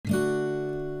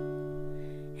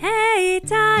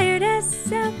tired,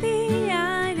 SLP.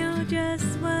 I know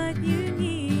just what you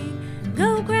need.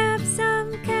 Go grab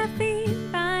some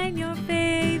caffeine, find your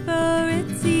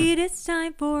favorite seat. It's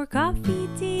time for coffee,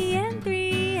 tea, and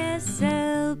 3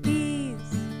 SLPs.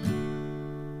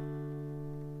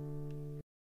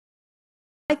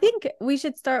 I think we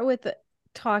should start with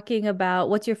talking about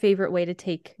what's your favorite way to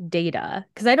take data,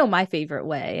 because I know my favorite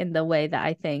way, and the way that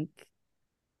I think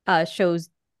shows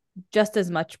just as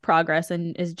much progress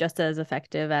and is just as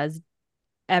effective as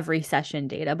every session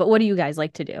data. But what do you guys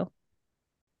like to do?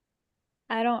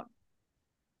 I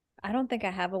don't think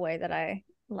I have a way that I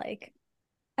like.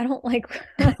 I don't like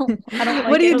I don't like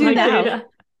What do you it. do Like now? data.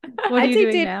 What are you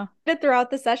doing take now? data throughout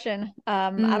the session. I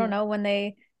don't Mm. know, when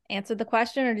they answer the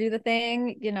question or do the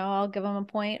thing, I'll give them a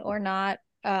point or not.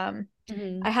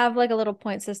 Mhm. I have like a little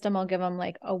point system. I'll give them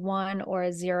like a 1 or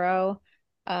a 0.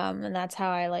 And that's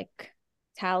how I like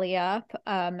tally up.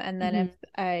 And then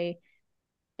Mhm.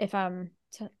 if I'm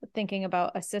thinking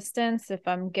about assistance, if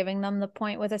I'm giving them the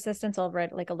point with assistance, I'll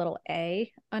write like a little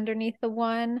A underneath the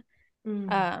 1.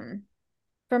 Um,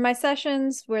 for my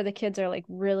sessions where the kids are like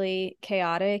really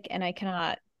chaotic and I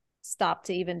cannot stop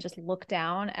to even just look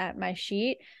down at my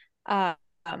sheet, um,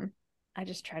 I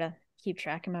just try to keep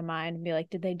track in my mind and be like,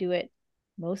 did they do it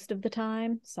most of the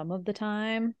time, some of the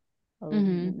time?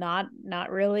 Mhm. Not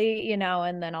really,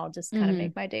 and then I'll just kind of Mhm.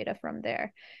 make my data from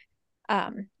there.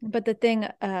 But the thing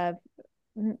of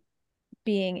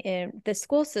being in the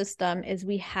school system is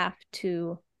we have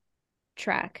to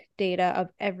track data of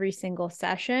every single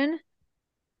session,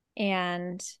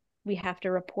 and we have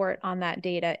to report on that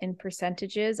data in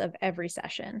percentages of every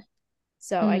session.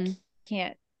 So Mhm.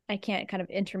 can't I can't kind of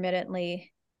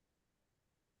intermittently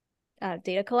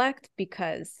data collect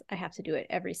because I have to do it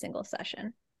every single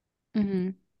session.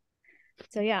 Mhm.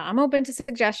 So yeah, I'm open to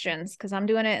suggestions because I'm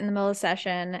doing it in the middle of the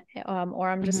session, or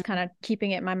I'm just Mhm. kind of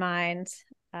keeping it in my mind.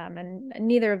 And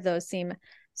neither of those seem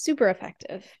super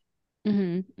effective.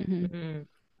 Mhm. Mhm. Mhm.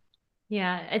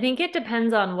 Yeah, I think it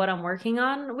depends on what I'm working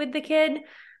on with the kid.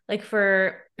 Like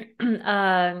for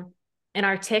an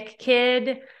artic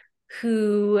kid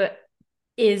who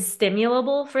is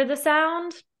stimulable for the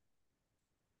sound,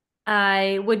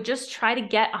 I would just try to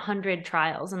get 100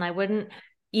 trials, and I wouldn't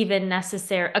even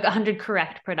necessarily 100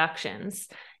 correct productions.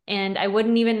 And I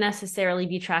wouldn't even necessarily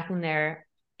be tracking their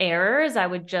errors. I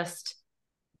would just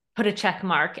put a check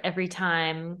mark every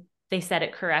time they said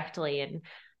it correctly. And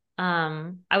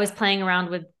I was playing around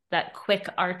with that quick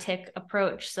artic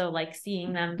approach. So like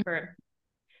seeing them for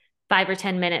 5 or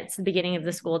 10 minutes at the beginning of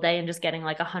the school day and just getting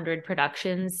like 100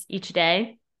 productions each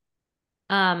day.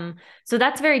 So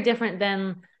that's very different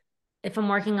than if I'm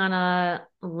working on a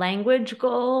language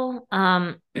goal.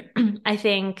 I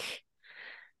think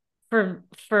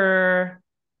for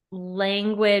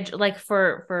language, like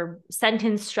for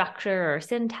sentence structure or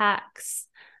syntax,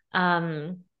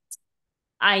 um,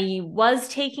 I was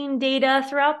taking data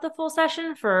throughout the full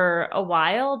session for a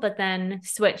while, but then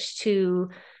switched to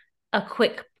some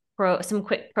quick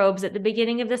probes at the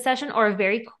beginning of the session, or a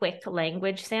very quick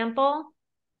language sample.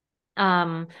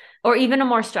 Or even a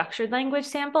more structured language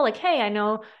sample, like, hey, I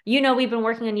know, we've been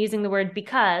working on using the word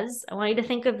because. I want you to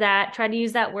think of that, try to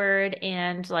use that word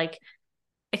and like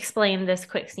explain this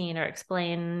quick scene or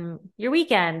explain your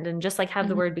weekend, and just like have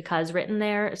the word because written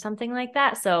there or something like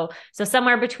that. So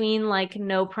somewhere between like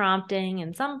no prompting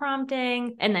and some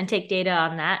prompting, and then take data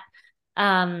on that.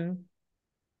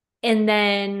 And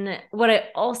then what I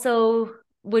also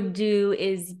would do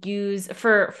is use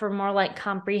for more like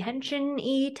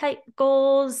comprehension-y type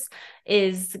goals,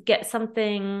 is get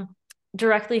something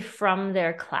directly from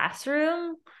their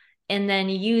classroom and then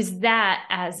use that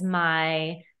as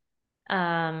my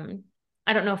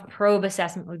I don't know if probe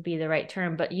assessment would be the right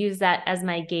term, but use that as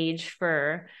my gauge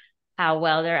for how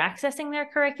well they're accessing their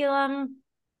curriculum,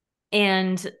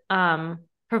 and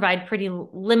provide pretty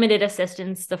limited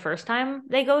assistance the first time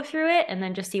they go through it, and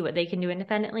then just see what they can do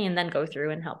independently, and then go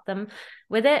through and help them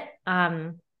with it.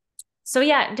 So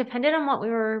yeah, it depended on what we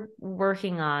were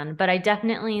working on, but I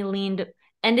definitely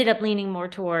ended up leaning more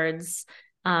towards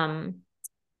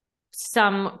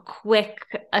some quick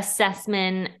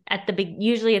assessment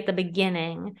usually at the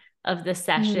beginning of the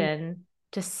session,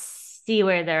 to see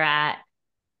where they're at,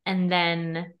 and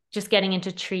then just getting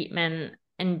into treatment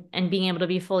and being able to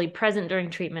be fully present during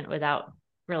treatment without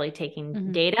really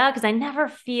taking data, because I never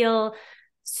feel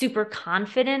super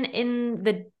confident in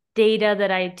the data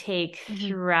that I take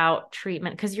throughout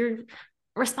treatment, because you're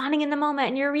responding in the moment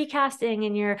and you're recasting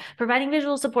and you're providing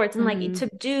visual supports, and like to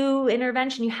do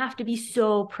intervention you have to be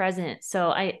so present. So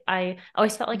I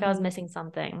always felt like I was missing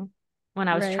something when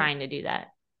I was trying to do that.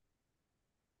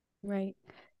 Right.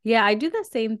 Yeah, I do the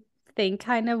same thing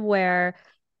kind of where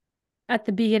at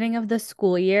the beginning of the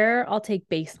school year, I'll take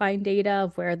baseline data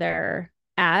of where they're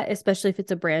at, especially if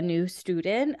it's a brand new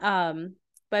student.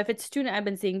 But if it's a student I've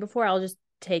been seeing before, I'll just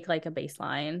take like a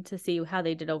baseline to see how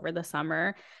they did over the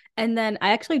summer. And then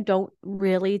I actually don't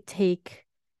really take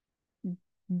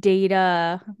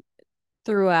data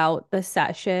throughout the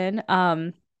session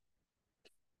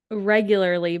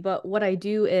regularly, but what I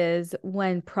do is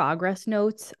when progress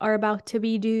notes are about to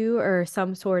be due or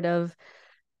some sort of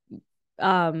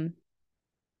um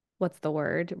what's the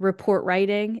word? Report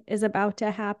writing is about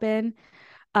to happen.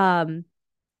 Um,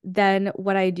 then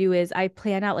what I do is I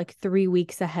plan out like 3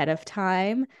 weeks ahead of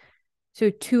time. So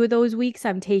 2 of those weeks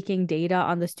I'm taking data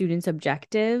on the students'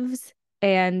 objectives.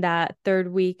 And that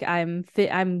third week I'm,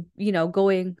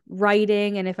 going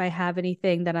writing. And if I have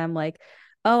anything that I'm like,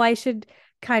 oh, I should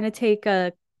kind of take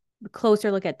a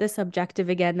closer look at this objective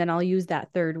again, then I'll use that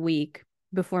third week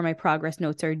before my progress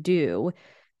notes are due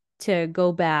to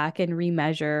go back and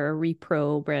remeasure,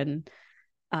 reprobe, and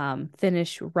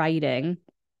finish writing.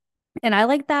 And I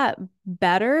like that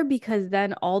better because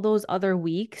then all those other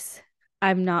weeks,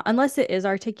 I'm not, unless it is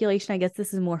articulation, I guess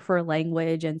this is more for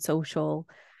language and social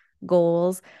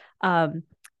goals. Um,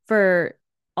 for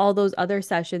all those other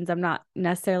sessions, I'm not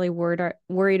necessarily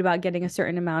worried about getting a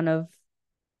certain amount of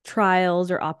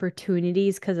trials or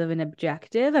opportunities because of an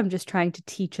objective. I'm just trying to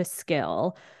teach a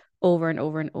skill over and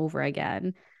over and over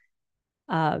again.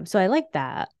 So I like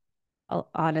that,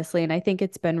 honestly, and I think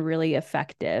it's been really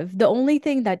effective. The only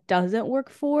thing that doesn't work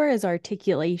for is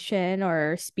articulation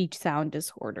or speech sound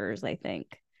disorders, I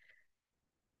think.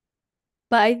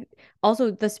 But I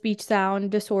also the speech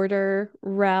sound disorder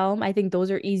realm, I think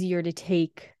those are easier to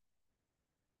take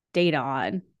data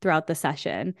on throughout the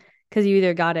session because you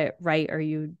either got it right or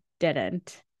you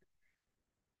didn't.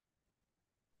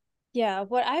 Yeah,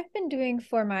 what I've been doing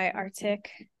for my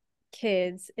Arctic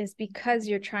kids is because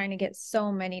you're trying to get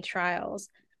so many trials,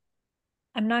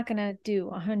 I'm not going to do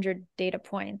 100 data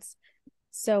points.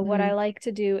 So what I like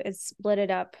to do is split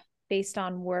it up based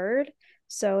on word.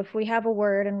 So if we have a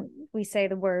word and we say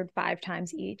the word 5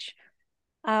 times each,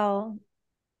 I'll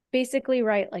basically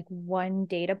write like one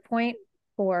data point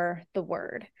for the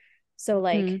word. So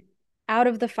like out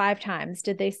of the 5 times,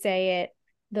 did they say it,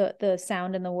 the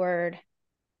sound in the word,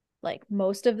 like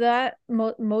most of that,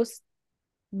 most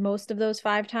of those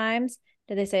 5 times?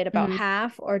 Did they say it about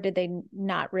half, or did they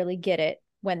not really get it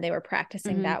when they were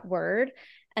practicing that word?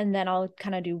 And then I'll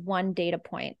kind of do one data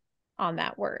point on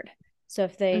that word. So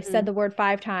if they said the word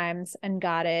 5 times and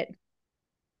got it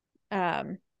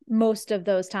most of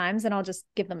those times, then I'll just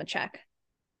give them a check.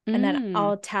 And then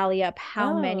I'll tally up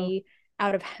how many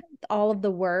out of all of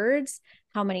the words,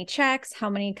 how many checks, how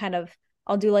many kind of,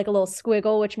 I'll do like a little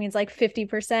squiggle, which means like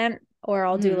 50%, or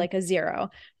I'll do like a 0.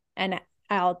 And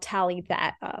I'll tally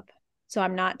that up. So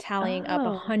I'm not tallying up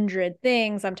 100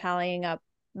 things. I'm tallying up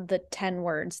the 10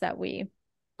 words that we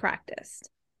practiced.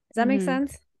 Does that make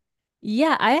sense?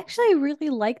 Yeah, I actually really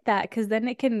like that because then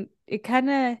it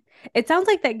sounds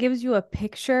like that gives you a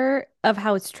picture of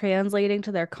how it's translating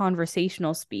to their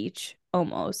conversational speech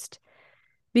almost.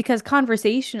 Because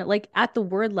conversation, like at the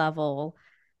word level,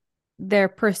 their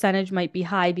percentage might be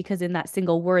high because in that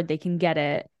single word they can get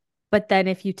it. But then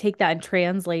if you take that and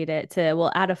translate it to,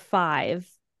 well, out of 5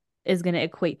 is going to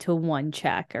equate to 1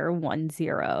 check or 1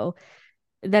 0,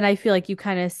 then I feel like you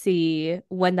kind of see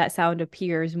when that sound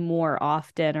appears more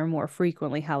often or more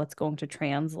frequently how it's going to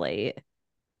translate.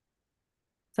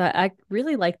 So I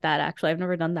really like that, actually. I've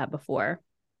never done that before.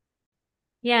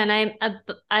 Yeah, and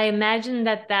I imagine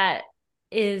that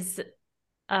is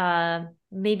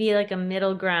maybe like a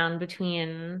middle ground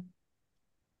between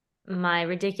my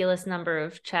ridiculous number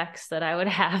of checks that I would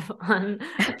have on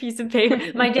a piece of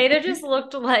paper. My data just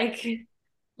looked like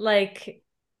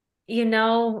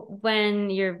when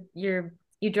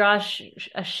you draw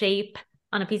a shape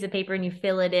on a piece of paper and you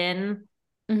fill it in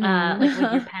like with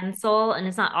your pencil, and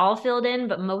it's not all filled in,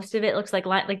 but most of it looks like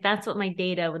that's what my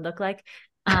data would look like.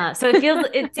 So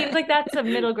it seems like that's a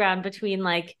middle ground between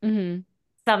like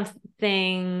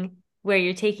something where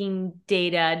you're taking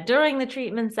data during the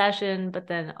treatment session, but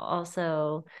then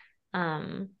also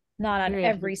not on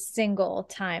every single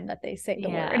time that they say the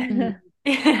word.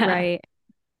 Right.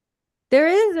 There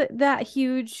is that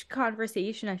huge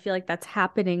conversation I feel like that's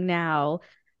happening now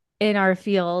in our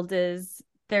field is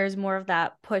there's more of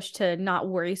that push to not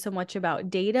worry so much about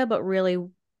data, but really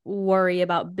worry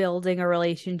about building a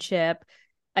relationship,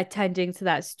 attending to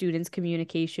that student's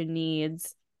communication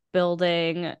needs,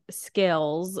 building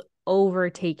skills over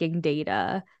taking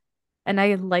data. And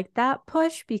I like that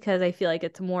push because I feel like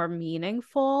it's more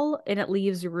meaningful and it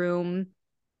leaves room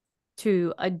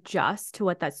to adjust to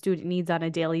what that student needs on a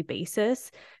daily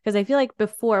basis. Because I feel like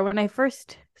before, when I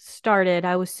first started,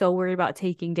 I was so worried about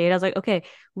taking data. I was like, okay,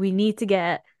 we need to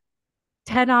get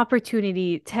 10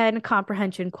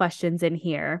 comprehension questions in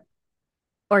here,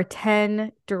 or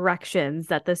 10 directions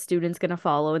that the student's going to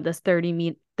follow in this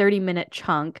 30-minute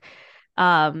chunk.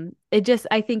 It just,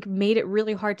 I think, made it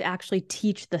really hard to actually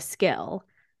teach the skill.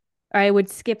 Or I would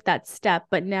skip that step,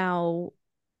 but now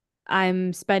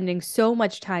I'm spending so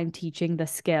much time teaching the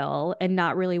skill and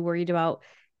not really worried about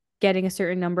getting a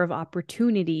certain number of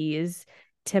opportunities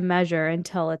to measure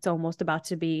until it's almost about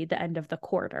to be the end of the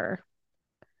quarter.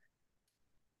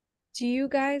 Do you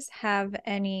guys have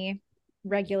any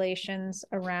regulations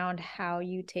around how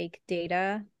you take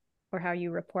data or how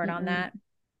you report on that?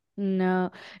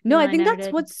 No, No, I I think never that's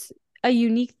did. what's a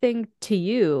unique thing to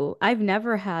you. I've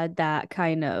never had that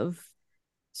kind of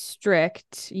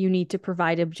strict, you need to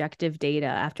provide objective data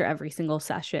after every single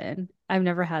session. I've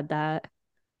never had that.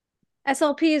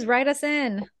 SLPs, write us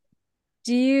in.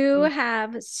 Do you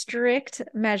have strict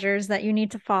measures that you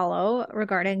need to follow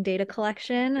regarding data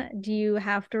collection? Do you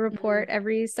have to report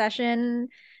every session,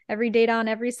 every data on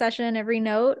every session, every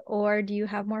note, or do you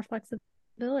have more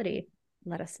flexibility?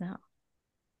 Let us know.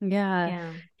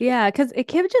 Yeah. Yeah, because it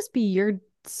can't just be your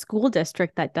school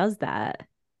district that does that.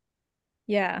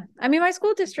 Yeah. I mean, my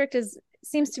school district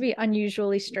seems to be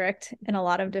unusually strict in a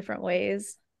lot of different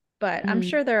ways, but I'm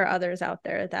sure there are others out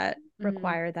there that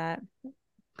require that.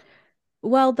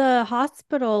 Well, the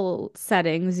hospital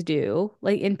settings do,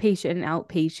 like inpatient and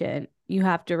outpatient, you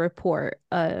have to report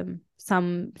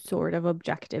some sort of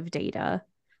objective data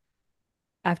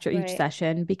after each Right.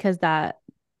 session, because that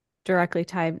directly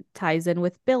ties in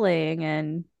with billing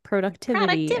and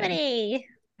productivity.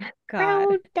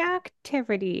 God.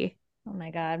 Productivity. Oh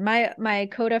my God. My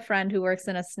CODA friend who works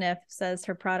in a SNF says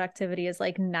her productivity is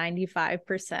like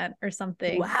 95% or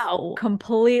something. Wow.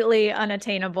 Completely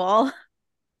unattainable.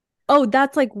 Oh,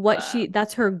 that's like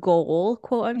that's her goal,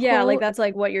 quote unquote. Yeah, like that's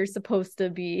like what you're supposed to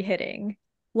be hitting.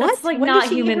 What? That's like When not does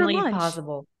she hit her humanly lunch?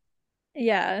 possible.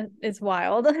 Yeah, it's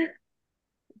wild.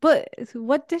 But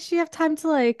what does she have time to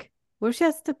like? What if she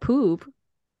has to poop?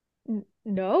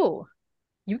 No,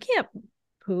 you can't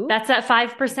poop. That's at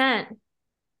 5%.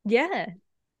 Yeah.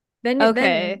 Then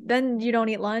Okay. then you don't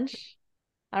eat lunch.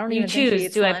 I don't You even think she choose,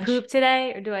 eats do I lunch. poop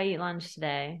today or do I eat lunch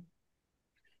today?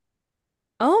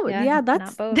 Oh, Yeah, yeah,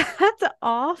 not both. that's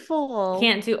awful.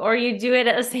 Can't do, or you do it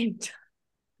at the same time.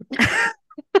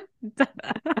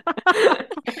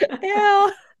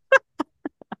 Ew.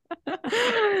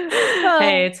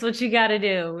 Hey, it's what you got to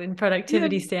do when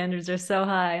productivity standards are so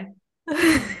high.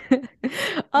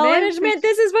 Management,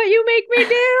 this is what you make me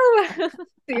do.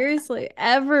 Seriously,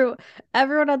 everyone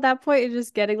at that point is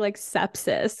just getting like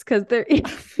sepsis because they're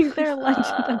eating their lunch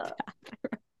in the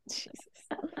bathroom. Jesus.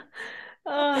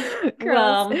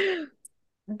 Well,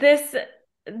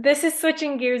 this is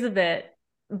switching gears a bit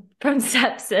from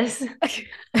sepsis.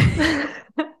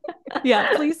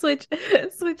 Yeah, please switch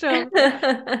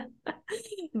over.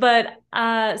 But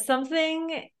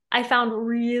something I found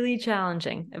really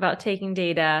challenging about taking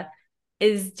data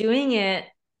is doing it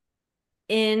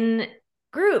in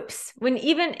groups, when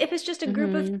even if it's just a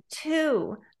group of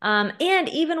two. And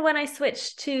even when I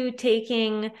switched to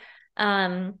taking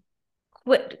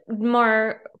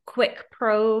more quick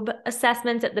probe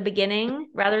assessments at the beginning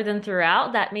rather than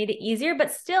throughout, that made it easier.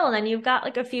 But still, then you've got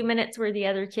like a few minutes where the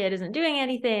other kid isn't doing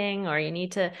anything, or you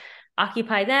need to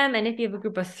occupy them. And if you have a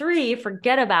group of three,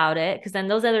 forget about it, because then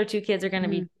those other two kids are going to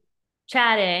be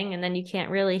chatting, and then you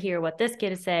can't really hear what this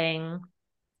kid is saying.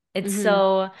 It's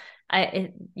so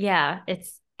I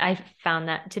found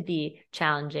that to be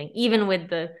challenging, even with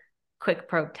the quick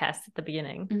probe test at the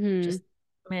beginning, just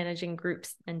managing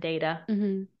groups and data.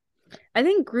 I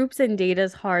think groups and data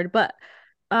is hard, but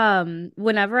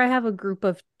whenever I have a group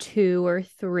of 2 or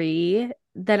 3,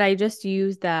 then I just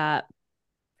use that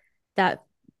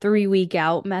 3-week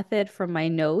out method from my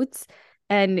notes,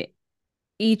 and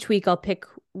each week I'll pick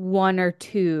 1 or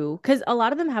 2, because a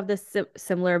lot of them have this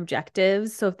similar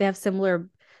objectives. So if they have similar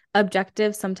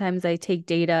objectives, sometimes I take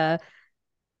data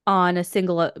on a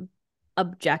single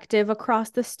objective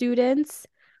across the students,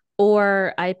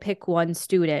 or I pick one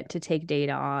student to take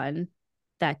data on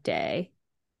that day.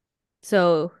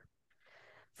 So,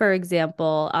 for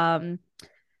example,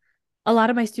 a lot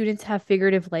of my students have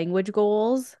figurative language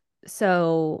goals.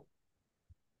 So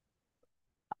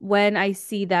when I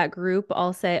see that group,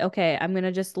 I'll say, okay, I'm going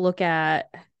to just look at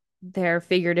their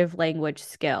figurative language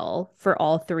skill for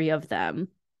all 3 of them,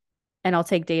 and I'll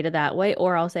take data that way.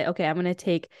 Or I'll say, okay, I'm going to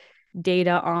take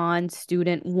data on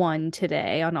student 1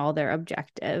 today on all their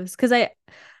objectives.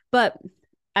 But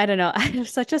I don't know. I have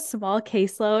such a small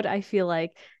caseload. I feel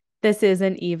like this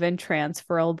isn't even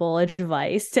transferable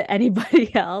advice to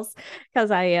anybody else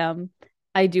because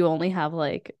I do only have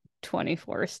like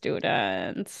 24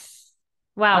 students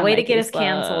Wow, on way my to get us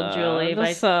canceled, Julie, caseload.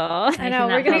 by So I making know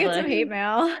we're that gonna get some public. hate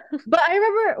mail. but I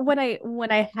remember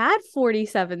when I had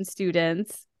 47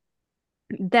 students,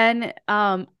 then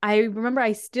I remember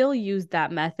I still used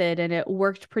that method and it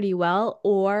worked pretty well.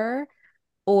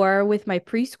 Or with my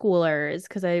preschoolers,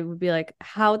 because I would be like,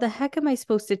 how the heck am I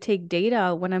supposed to take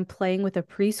data when I'm playing with a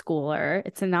preschooler?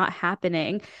 It's not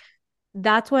happening.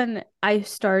 That's when I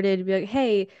started to be like,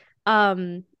 hey,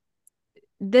 um,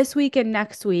 this week and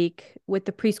next week with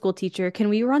the preschool teacher, can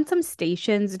we run some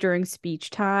stations during speech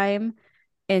time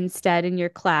instead in your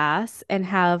class and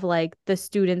have like the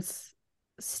students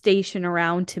station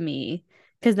around to me?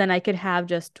 Because then I could have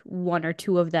just one or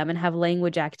two of them and have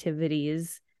language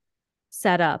activities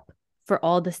set up for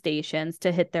all the stations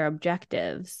to hit their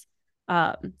objectives.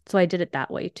 So I did it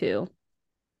that way too.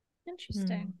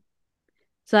 Interesting.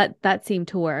 So that seemed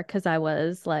to work because I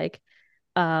was like,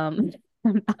 um,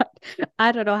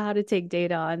 I don't know how to take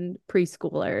data on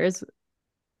preschoolers,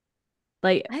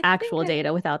 like I think actual I,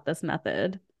 data without this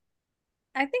method.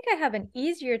 I think I have an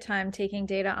easier time taking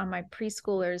data on my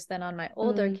preschoolers than on my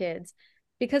older Mm, kids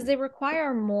because they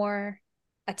require more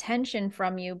attention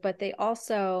from you, but they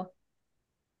also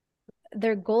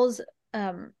their goals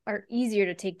are easier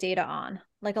to take data on.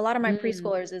 Like a lot of my mm,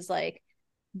 preschoolers is like,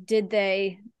 did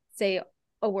they say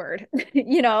a word,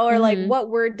 you know, or like mm-hmm, what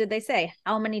word did they say?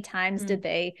 How many times did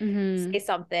they mm-hmm, say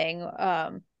something?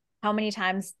 How many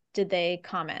times did they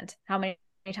comment? How many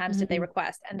times did they mm-hmm,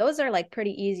 request? And those are like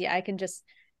pretty easy. I can just,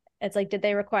 it's like, did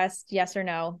they request yes or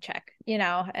no? Check, you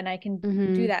know, and I can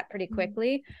do mm-hmm, that pretty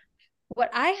quickly. What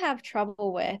I have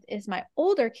trouble with is my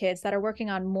older kids that are working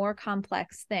on more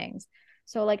complex things.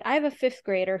 So, like, I have a fifth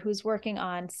grader who's working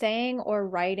on saying or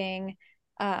writing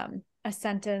a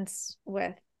sentence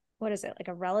with what is it, like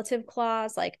a relative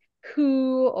clause, like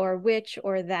who or which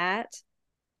or that,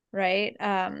 right?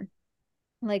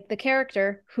 Like the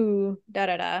character who, da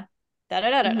da da, da da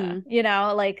da da da, mm-hmm, you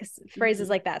know, like phrases mm-hmm,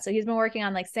 like that. So, he's been working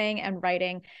on like saying and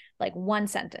writing like one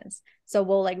sentence. So,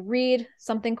 we'll like read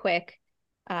something quick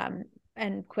um,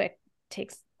 and quick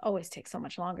always takes so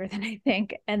much longer than I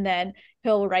think. And then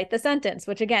he'll write the sentence,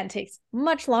 which again takes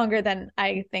much longer than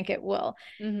I think it will.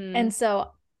 mm-hmm, And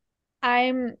so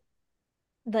I'm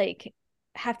like,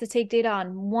 have to take data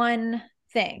on one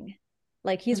thing.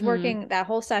 Like he's mm-hmm, working that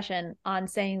whole session on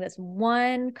saying this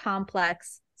one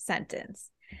complex sentence.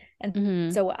 And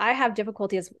mm-hmm, so what I have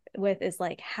difficulties with is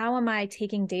like, how am I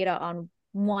taking data on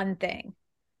one thing?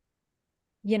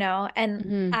 You know, and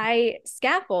mm-hmm, I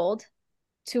scaffold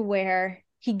to where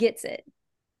he gets it.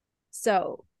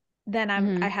 So then I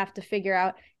mm-hmm, have to figure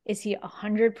out, is he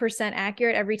 100%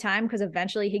 accurate every time because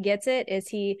eventually he gets it? Is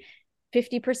he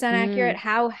 50% accurate?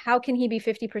 How can he be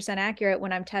 50% accurate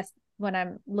when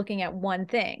I'm looking at one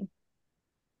thing?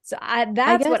 So I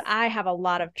that's guess, what I have a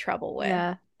lot of trouble with.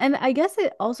 yeah. And I guess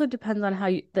it also depends on how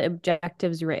the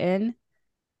objective's written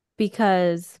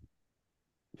because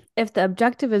if the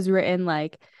objective is written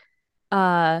like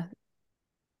uh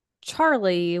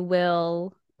Charlie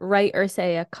will write or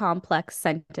say a complex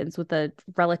sentence with a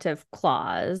relative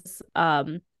clause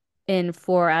in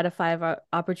 4 out of 5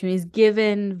 opportunities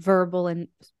given verbal and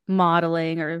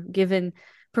modeling or given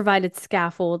provided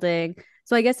scaffolding.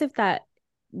 So I guess if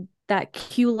that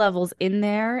Q level's in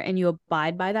there and you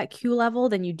abide by that Q level,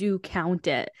 then you do count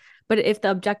it. But if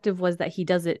the objective was that he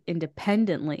does it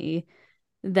independently,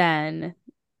 then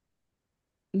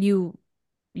you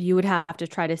you would have to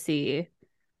try to see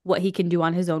what he can do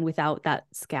on his own without that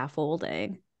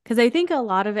scaffolding. Because I think a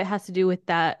lot of it has to do with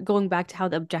that going back to how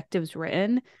the objective's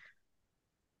written.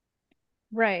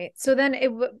 Right. So then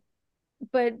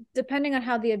but depending on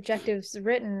how the objective's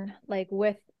written, like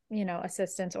with, you know,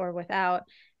 assistance or without,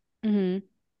 Mm-hmm.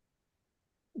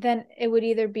 then it would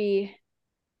either be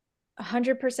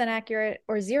 100% accurate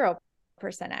or 0%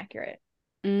 accurate,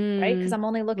 right? Because I'm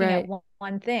only looking at Right.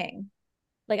 one thing.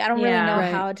 Like I don't really know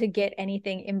Yeah. Right. how to get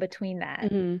anything in between that.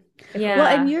 Mm-hmm. If Well, we're,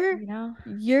 and Yeah. your you know,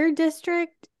 your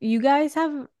district, you guys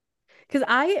have because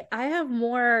I have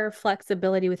more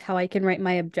flexibility with how I can write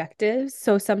my objectives.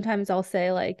 So sometimes I'll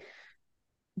say like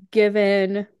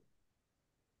given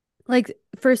like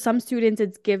for some students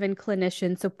it's given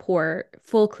clinician support,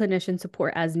 full clinician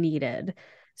support as needed.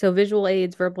 So visual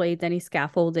aids, verbal aids, any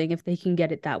scaffolding, if they can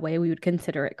get it that way, we would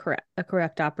consider it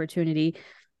correct opportunity.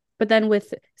 But then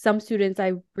with some students,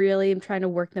 I really am trying to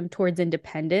work them towards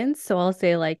independence. So I'll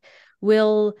say like,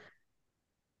 we'll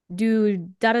do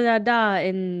da da da da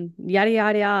and yada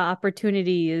yada yada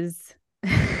opportunities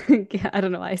Yeah, I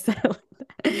don't know why I said it like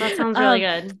That that. sounds really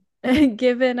good.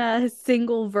 Given a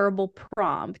single verbal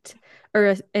prompt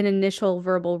or an initial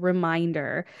verbal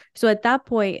reminder. So at that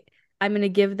point, I'm going to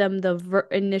give them the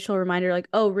initial reminder, like,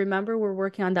 oh, remember we're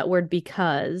working on that word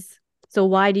because. So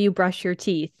why do you brush your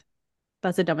teeth?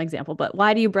 That's a dumb example, but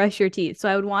why do you brush your teeth? So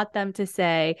I would want them to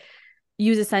say,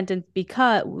 use a sentence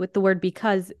because with the word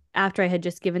because after I had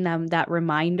just given them that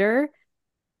reminder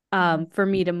for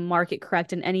me to mark it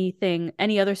correct. And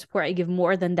any other support I give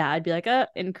more than that, I'd be like,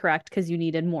 incorrect because you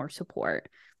needed more support.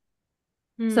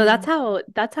 So Mm.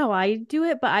 that's how I do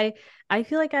it. But I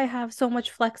feel like I have so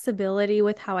much flexibility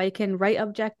with how I can write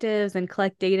objectives and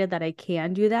collect data that I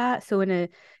can do that. So in a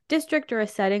district or a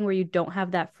setting where you don't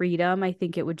have that freedom, I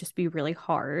think it would just be really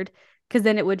hard. Because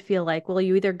then it would feel like, well,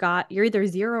 you're either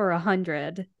 0 or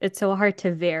 100. It's so hard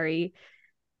to vary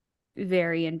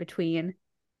in between.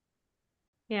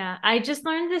 Yeah, I just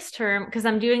learned this term because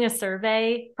I'm doing a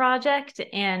survey project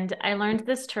and I learned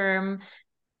this term.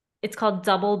 It's called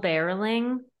double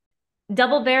barreling.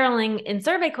 Double barreling in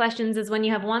survey questions is when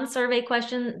you have one survey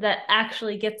question that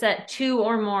actually gets at two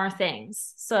or more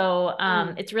things. So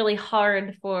it's really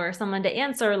hard for someone to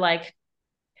answer, like,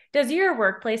 does your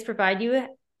workplace provide you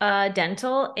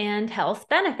dental and health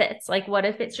benefits? Like, what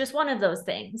if it's just one of those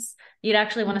things? You'd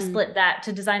actually want to split that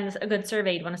to design a good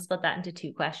survey. You'd want to split that into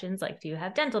two questions, like, do you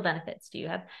have dental benefits? Do you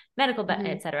have medical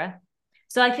benefits, etc.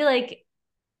 So I feel like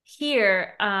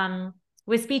here,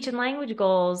 with speech and language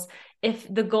goals,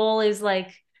 if the goal is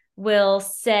like, will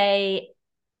say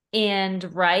and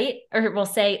write, or will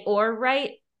say or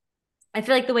write, I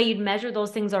feel like the way you'd measure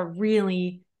those things are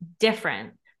really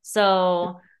different.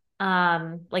 So,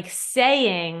 like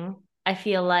saying, I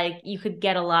feel like you could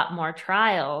get a lot more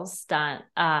trials done.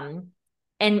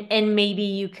 And maybe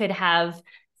you could have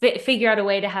figure out a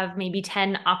way to have maybe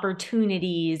 10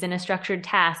 opportunities in a structured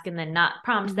task and then not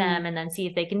prompt them and then see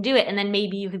if they can do it. And then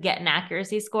maybe you could get an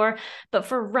accuracy score. But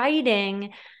for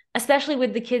writing, especially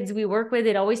with the kids we work with,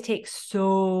 it always takes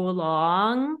so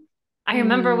long. I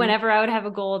remember whenever I would have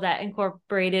a goal that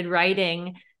incorporated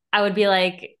writing, I would be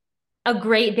like, a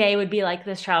great day would be like,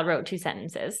 this child wrote 2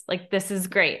 sentences. Like, this is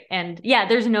great. And yeah,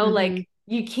 there's no like,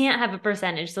 you can't have a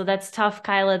percentage. So that's tough,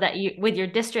 Kyla, that you, with your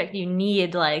district, you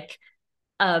need like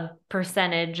a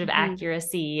percentage of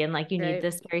accuracy and like you need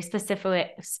this very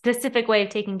specific way of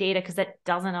taking data because that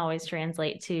doesn't always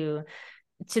translate to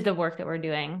the work that we're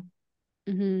doing.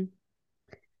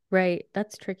 Right.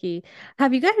 That's tricky.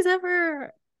 Have you guys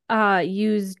ever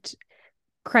used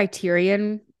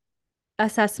criterion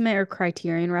assessment or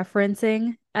criterion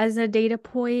referencing as a data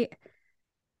point?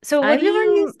 So what I've do never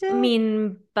you used it.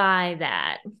 mean by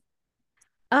that?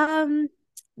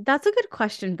 That's a good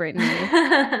question,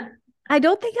 Brittany. I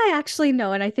don't think I actually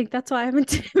know, and I think that's why I'm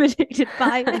intimidated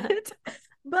by it.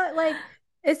 But like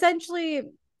essentially,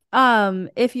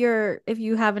 if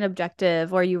you have an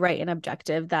objective or you write an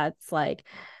objective that's like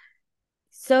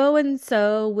so and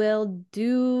so will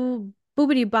do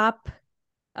boobity bop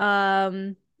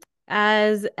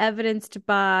as evidenced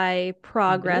by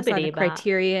progress on a Boobity bop.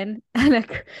 criterion and a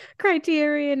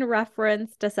criterion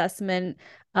referenced assessment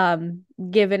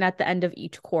given at the end of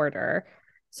each quarter.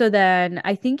 So then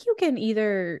I think you can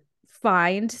either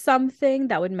find something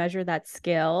that would measure that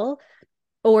skill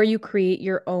or you create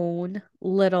your own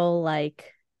little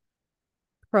like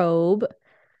probe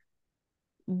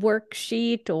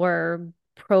worksheet or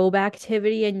probe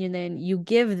activity and then you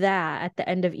give that at the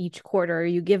end of each quarter,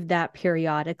 you give that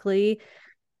periodically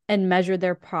and measure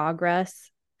their progress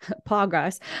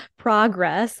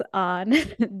on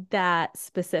that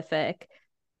specific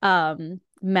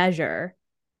measure.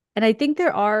 And I think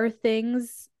there are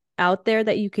things out there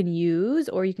that you can use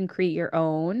or you can create your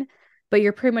own, but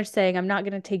you're pretty much saying I'm not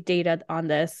going to take data on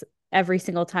this every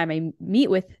single time I meet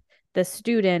with the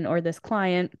student or this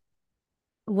client.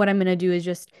 What I'm going to do is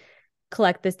just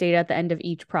collect this data at the end of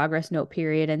each progress note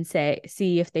period and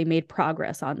see if they made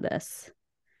progress on this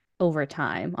over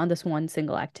time, on this one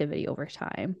single activity over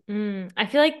time. I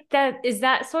feel like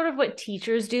that sort of what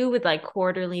teachers do with like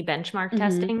quarterly benchmark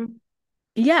testing.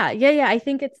 Yeah. I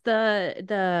think it's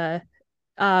the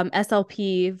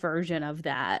SLP version of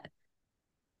that.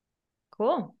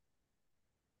 Cool.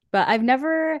 But I've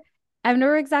never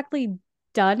exactly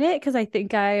done it because I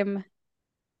think I'm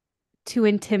too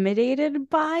intimidated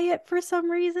by it for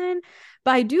some reason.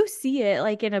 But I do see it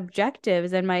like in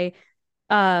objectives and my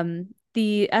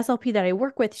the SLP that I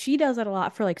work with, she does it a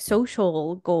lot for like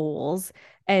social goals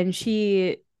and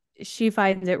she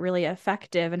finds it really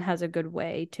effective and has a good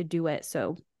way to do it.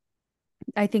 So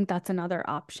I think that's another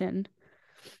option.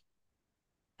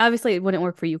 Obviously, it wouldn't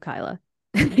work for you, Kyla.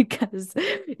 because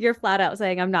you're flat out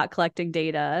saying, I'm not collecting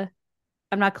data.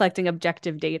 I'm not collecting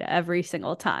objective data every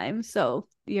single time. So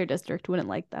your district wouldn't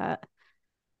like that.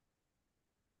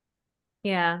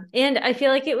 Yeah. And I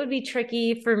feel like it would be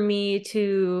tricky for me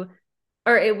to,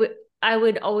 or I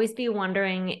would always be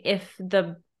wondering if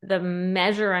the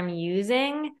measure I'm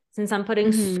using, since I'm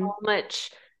putting so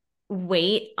much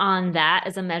weight on that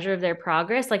as a measure of their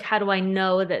progress, like how do I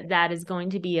know that that is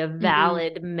going to be a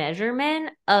valid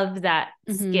measurement of that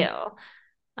skill?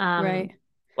 Right.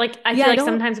 Like I feel like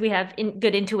sometimes we have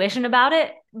good intuition about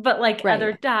it, but like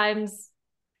other times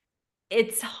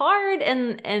it's hard,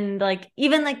 and like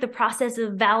even like the process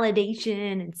of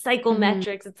validation and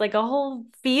psychometrics, it's like a whole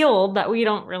field that we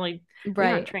don't really we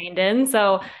aren't trained in.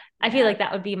 So I feel like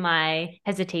that would be my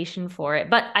hesitation for it,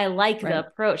 but I like the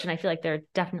approach, and I feel like there are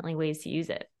definitely ways to use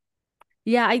it.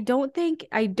 Yeah, I don't think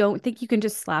you can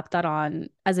just slap that on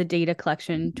as a data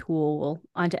collection tool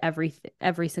onto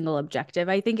every single objective.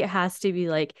 I think it has to be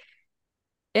like,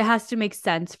 it has to make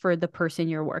sense for the person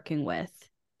you're working with,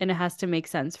 and it has to make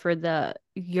sense for the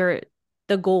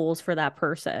goals for that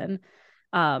person.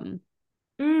 Maybe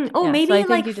so I think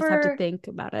like you just have to think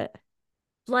about it.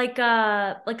 Like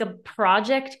a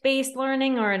project-based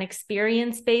learning or an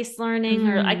experience-based learning,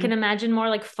 or I can imagine more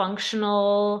like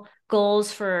functional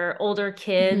goals for older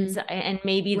kids, and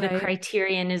maybe the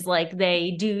criterion is like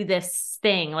they do this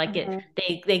thing, like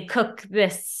they cook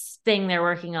this thing they're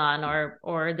working on,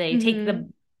 or they take the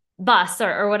bus,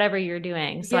 or whatever you're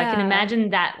doing. So I can imagine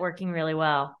that working really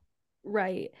well.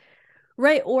 Right.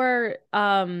 Or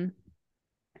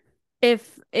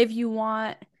if you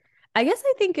want, I guess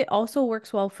I think it also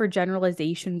works well for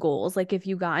generalization goals. Like if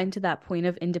you got into that point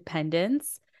of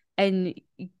independence and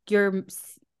you're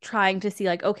trying to see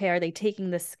like, okay, are they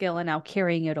taking this skill and now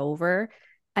carrying it over?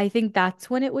 I think that's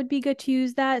when it would be good to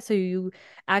use that. So you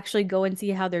actually go and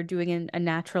see how they're doing in a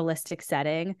naturalistic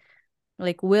setting.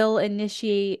 Like we'll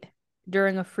initiate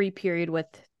during a free period with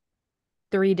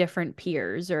 3 different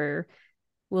peers, or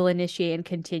we'll initiate and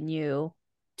continue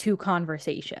 2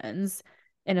 conversations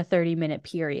in a 30-minute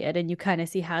period, and you kind of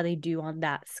see how they do on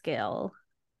that scale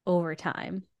over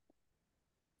time.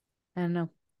 I don't know.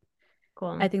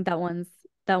 Cool. I think that one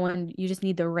you just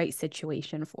need the right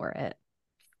situation for it.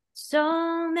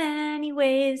 So many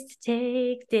ways to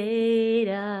take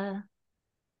data.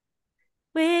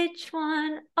 Which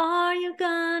one are you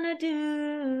gonna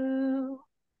do?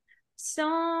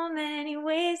 So many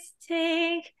ways to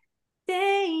take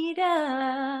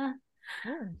data.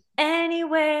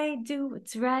 Anyway, do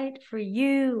what's right for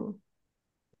you.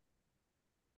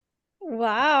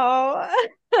 Wow.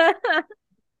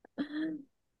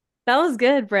 That was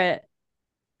good, Britt.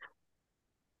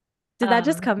 Did that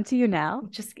just come to you now?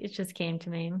 It just came to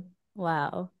me.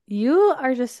 Wow. You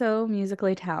are just so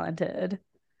musically talented.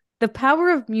 The power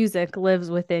of music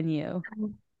lives within you.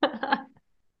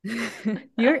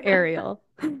 You're Ariel.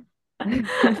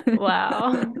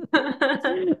 Wow.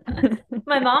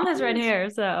 My mom has red hair,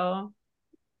 so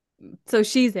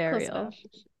she's Ariel.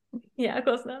 Yeah,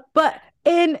 close enough. But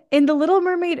in The Little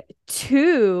Mermaid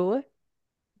 2,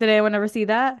 did anyone ever see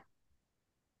that?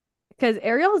 Because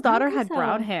Ariel's daughter had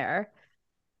brown hair.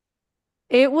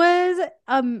 It was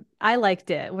I liked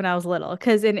it when I was little,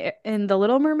 because in The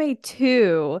Little Mermaid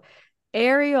 2,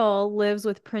 Ariel lives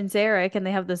with Prince Eric and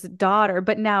they have this daughter,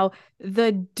 but now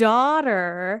the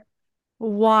daughter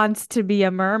wants to be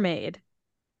a mermaid.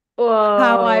 Whoa.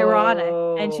 How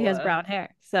ironic. And she has brown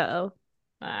hair. So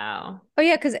wow. Oh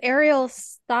yeah, because Ariel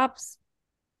stops.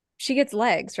 She gets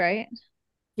legs, right?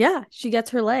 Yeah, she gets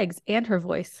her legs and her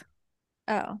voice.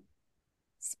 Oh.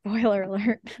 Spoiler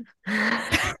alert.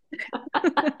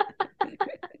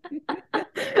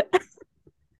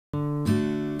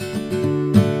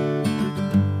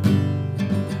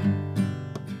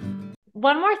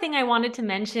 One more thing I wanted to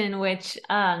mention, which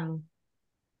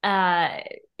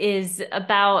is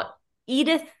about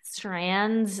Edith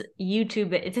Strand's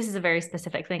YouTube. This is a very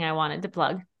specific thing I wanted to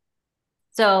plug.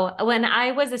 So when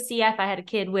I was a CF, I had a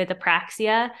kid with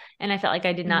apraxia, and I felt like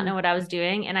I did not know what I was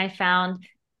doing. And I found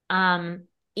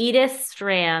Edith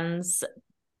Strand's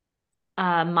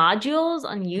modules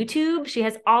on YouTube. She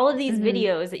has all of these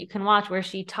videos that you can watch where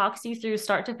she talks you through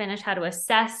start to finish how to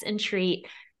assess and treat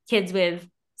kids with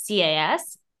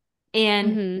CAS.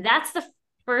 And that's the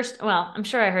first, well, I'm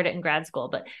sure I heard it in grad school,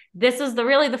 but this was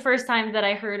really the first time that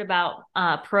I heard about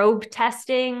probe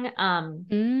testing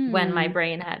when my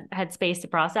brain had space to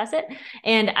process it.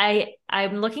 And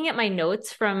I'm looking at my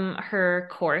notes from her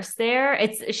course there.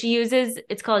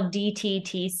 It's called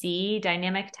DTTC,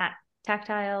 dynamic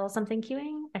tactile something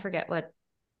cueing. I forget what,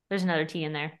 there's another T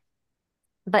in there.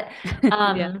 But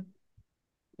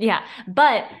Yeah.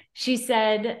 But she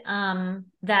said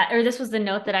that, or this was the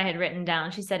note that I had written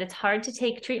down. She said, it's hard to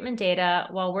take treatment data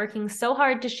while working so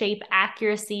hard to shape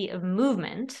accuracy of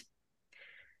movement,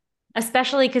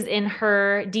 especially because in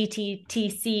her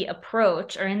DTTC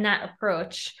approach, or in that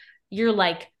approach, you're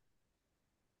like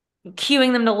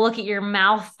cueing them to look at your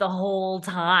mouth the whole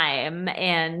time,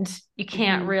 and you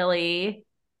can't really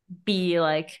be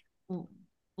like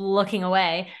looking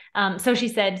away. So she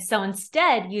said, so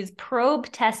instead use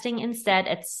probe testing instead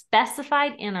at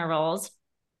specified intervals.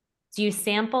 So you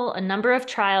sample a number of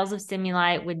trials of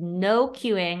stimuli with no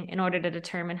cueing in order to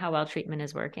determine how well treatment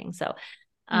is working. So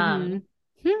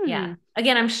yeah,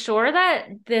 again, I'm sure that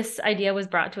this idea was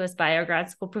brought to us by our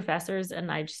grad school professors,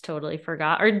 and I just totally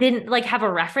forgot or didn't like have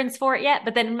a reference for it yet.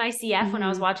 But then in my CF, when I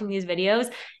was watching these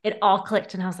videos, it all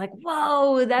clicked, and I was like,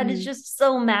 whoa, that is just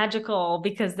so magical,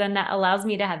 because then that allows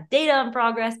me to have data on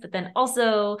progress, but then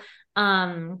also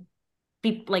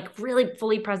be like really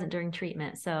fully present during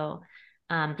treatment. So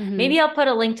maybe I'll put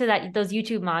a link to those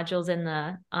YouTube modules in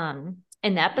the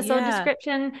episode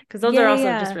description, because those are also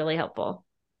just really helpful.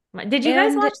 Did you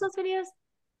guys watch those videos?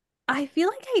 I feel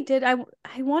like I did. I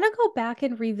want to go back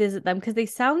and revisit them because they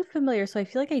sound familiar. So I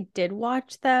feel like I did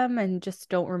watch them and just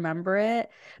don't remember it.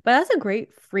 But that's a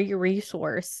great free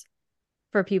resource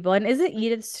for people. And isn't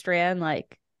Edith Strand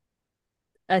like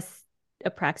a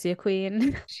apraxia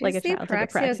queen? She's like a the childhood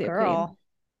apraxia girl.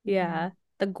 Queen. Yeah,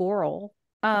 the girl.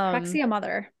 Apraxia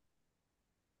mother.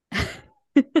 I've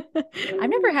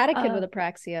never had a kid with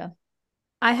apraxia.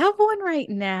 I have one right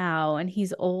now, and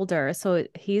he's older, so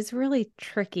he's really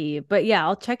tricky. But yeah,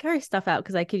 I'll check our stuff out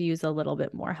because I could use a little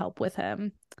bit more help with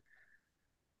him.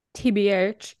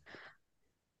 TBH.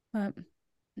 All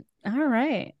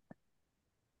right.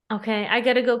 Okay, I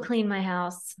gotta go clean my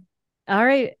house. All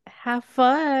right. Have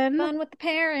fun. Fun with the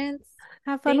parents.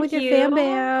 Have fun with your fam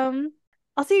bam.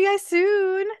 I'll see you guys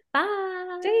soon.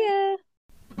 Bye. See ya.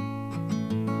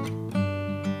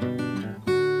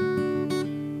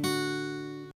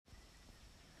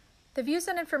 The views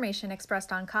and information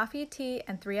expressed on Coffee, Tea,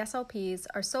 and 3SLPs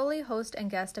are solely host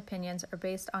and guest opinions or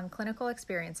based on clinical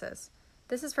experiences.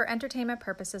 This is for entertainment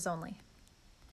purposes only.